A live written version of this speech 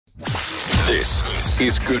This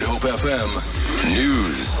is Good Hope FM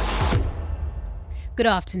News. Good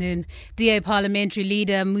afternoon. DA Parliamentary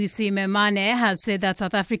Leader Mmusi Maimane has said that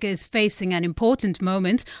South Africa is facing an important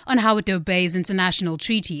moment on how it obeys international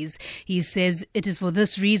treaties. He says it is for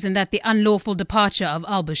this reason that the unlawful departure of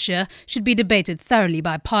al-Bashir should be debated thoroughly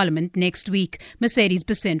by Parliament next week. Mercedes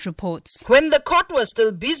Besent reports. When the court was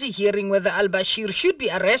still busy hearing whether al-Bashir should be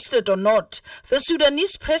arrested or not, the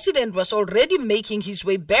Sudanese president was already making his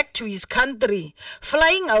way back to his country,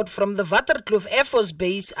 flying out from the Waterkloof Air Force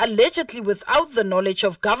Base allegedly without the knowledge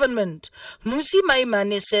of government. Mmusi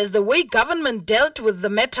Maimane says the way government dealt with the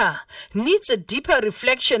matter needs a deeper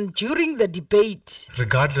reflection during the debate.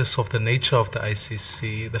 Regardless of the nature of the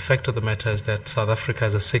ICC, the fact of the matter is that South Africa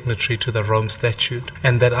is a signatory to the Rome Statute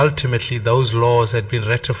and that ultimately those laws had been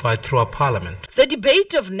ratified through our parliament. The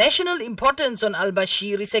debate of national importance on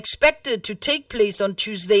al-Bashir is expected to take place on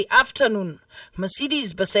Tuesday afternoon.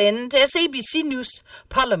 Mercedes Besent, SABC News,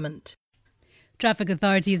 Parliament. Traffic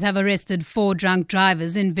authorities have arrested 4 drunk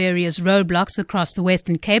drivers in various roadblocks across the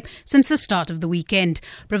Western Cape since the start of the weekend.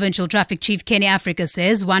 Provincial Traffic Chief Kenny Africa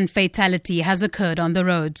says 1 fatality has occurred on the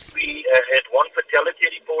roads. We had 1 fatality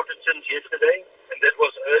reported since yesterday, and that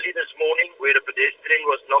was early this morning where a pedestrian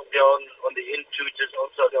was knocked down on the N2 just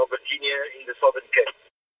outside Albertina in the Southern Cape.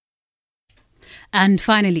 And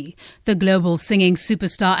finally, the global singing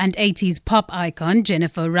superstar and 80s pop icon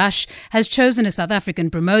Jennifer Rush has chosen a South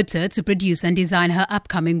African promoter to produce and design her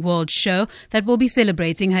upcoming world show that will be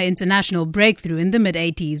celebrating her international breakthrough in the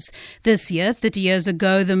mid-80s. This year, 30 years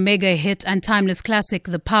ago, the mega hit and timeless classic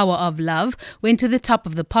The Power of Love went to the top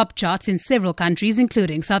of the pop charts in several countries,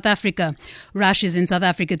 including South Africa. Rush is in South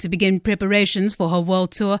Africa to begin preparations for her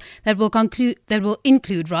world tour that will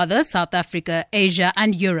include South Africa, Asia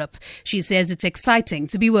and Europe. She says it's exciting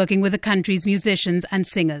to be working with the country's musicians and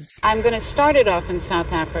singers. I'm going to start it off in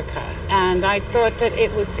South Africa, and I thought that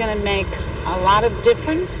it was going to make a lot of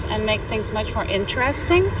difference and make things much more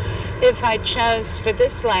interesting if I chose for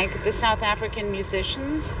this leg the South African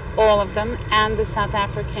musicians, all of them, and the South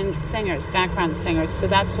African singers, background singers. So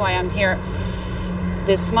that's why I'm here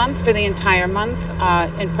this month, for the entire month,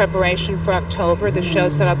 in preparation for October, the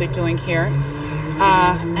shows that I'll be doing here.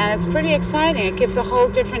 And it's pretty exciting. It gives a whole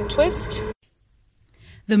different twist.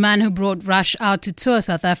 The man who brought Rush out to tour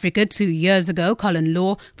South Africa 2 years ago, Colin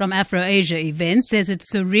Law from Afro-Asia Events, says it's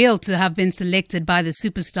surreal to have been selected by the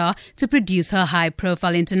superstar to produce her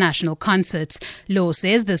high-profile international concerts. Law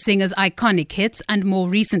says the singer's iconic hits and more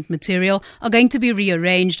recent material are going to be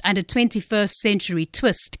rearranged and a 21st century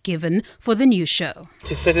twist given for the new show.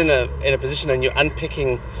 To sit in a position and you're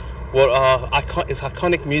unpicking what is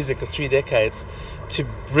iconic music of 3 decades, to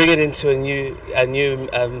bring it into a new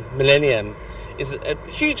millennium is a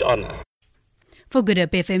huge honor. For Good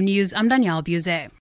Hope FM News, I'm Danielle Buzet.